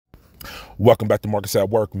Welcome back to Marcus at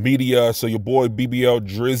Work Media. So your boy BBL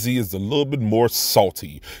Drizzy is a little bit more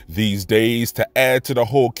salty these days. To add to the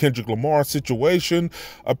whole Kendrick Lamar situation,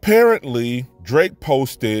 apparently Drake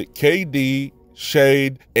posted KD,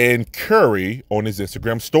 Shade, and Curry on his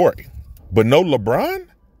Instagram story. But no LeBron?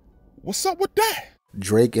 What's up with that?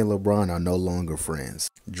 Drake and LeBron are no longer friends.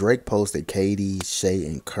 Drake posted KD, Shea,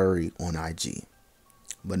 and Curry on IG,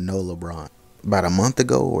 but no LeBron. About a month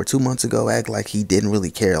ago or 2 months ago, act like he didn't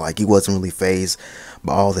really care, like he wasn't really fazed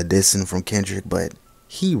by all the dissing from Kendrick, but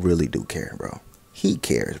he really do care, bro. He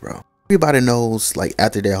cares, bro. Everybody knows, like,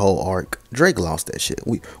 after that whole arc, Drake lost that shit.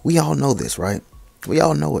 We all know this, right? We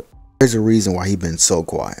all know it. There's a reason why he been so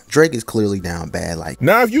quiet. Drake is clearly down bad. Like,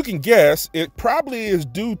 now, if you can guess, it probably is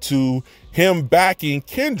due to him backing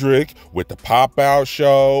Kendrick with the pop-out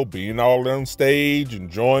show, being all on stage,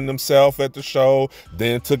 enjoying himself at the show.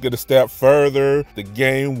 Then took it a step further, the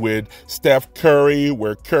game with Steph Curry,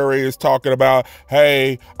 where Curry is talking about,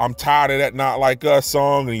 hey, I'm tired of that Not Like Us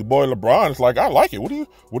song, and your boy LeBron is like, I like it. What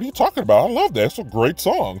are you talking about? I love that. It's a great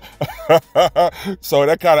song. So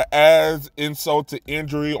that kind of adds insult to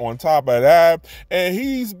injury on top of that. And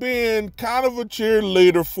he's been kind of a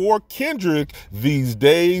cheerleader for Kendrick these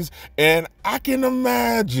days. And I can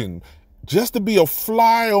imagine, just to be a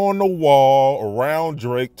fly on the wall around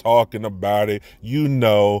Drake talking about it, you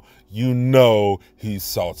know he's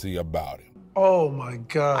salty about it. Oh my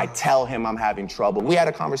God. I tell him I'm having trouble. We had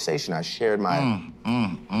a conversation. I shared my...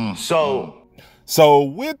 So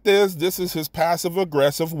with this is his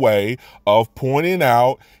passive-aggressive way of pointing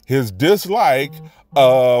out his dislike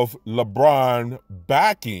of LeBron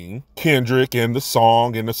backing Kendrick in the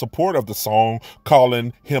song, in the support of the song,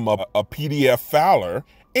 calling him a PDF fouler,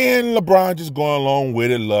 and LeBron just going along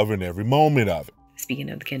with it, loving every moment of it. Speaking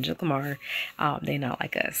of the Kendrick Lamar, They Not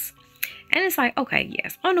Like Us. And it's like, okay,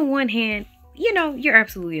 yes, on the one hand, you know, you're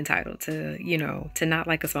absolutely entitled to, to not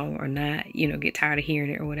like a song or not, get tired of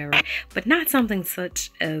hearing it or whatever, but not something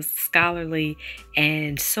such as scholarly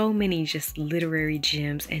and so many just literary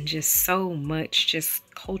gems and just so much just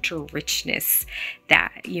cultural richness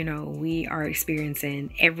that, we are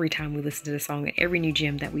experiencing every time we listen to the song and every new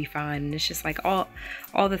gem that we find. And it's just like all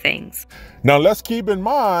the things. Now, let's keep in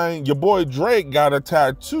mind, your boy Drake got a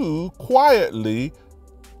tattoo quietly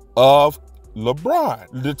of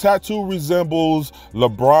LeBron. The tattoo resembles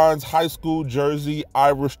LeBron's high school jersey,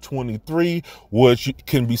 Irish 23, which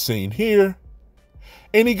can be seen here.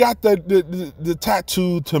 And he got the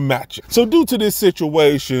tattoo to match it. So due to this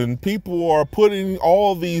situation, people are putting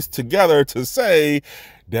all these together to say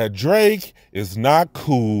that Drake is not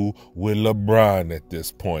cool with LeBron at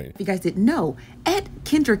this point. If you guys didn't know, at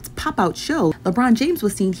Kendrick's pop-out show, LeBron James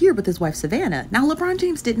was seen here with his wife Savannah. Now, LeBron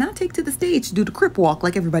James did not take to the stage to do the crip walk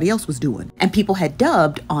like everybody else was doing. And people had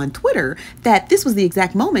dubbed on Twitter that this was the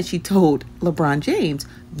exact moment she told LeBron James,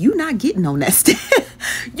 "You not getting on that stage."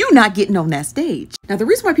 You not getting on that stage. Now, the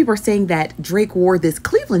reason why people are saying that Drake wore this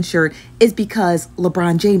Cleveland shirt is because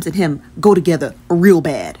LeBron James and him go together real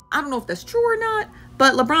bad. I don't know if that's true or not,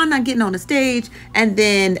 but LeBron not getting on the stage and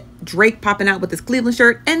then Drake popping out with his Cleveland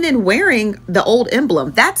shirt and then wearing the old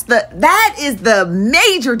emblem. That is the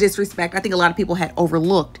major disrespect I think a lot of people had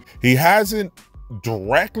overlooked. He hasn't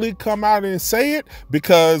directly come out and say it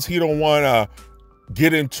because he don't want to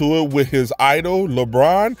get into it with his idol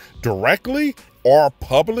LeBron directly or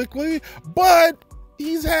publicly, but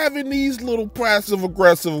he's having these little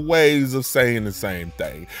passive-aggressive ways of saying the same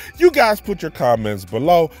thing. You guys put your comments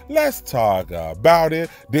below. Let's talk about it.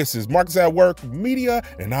 This is Marcus at Work Media,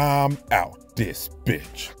 and I'm out this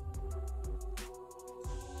bitch.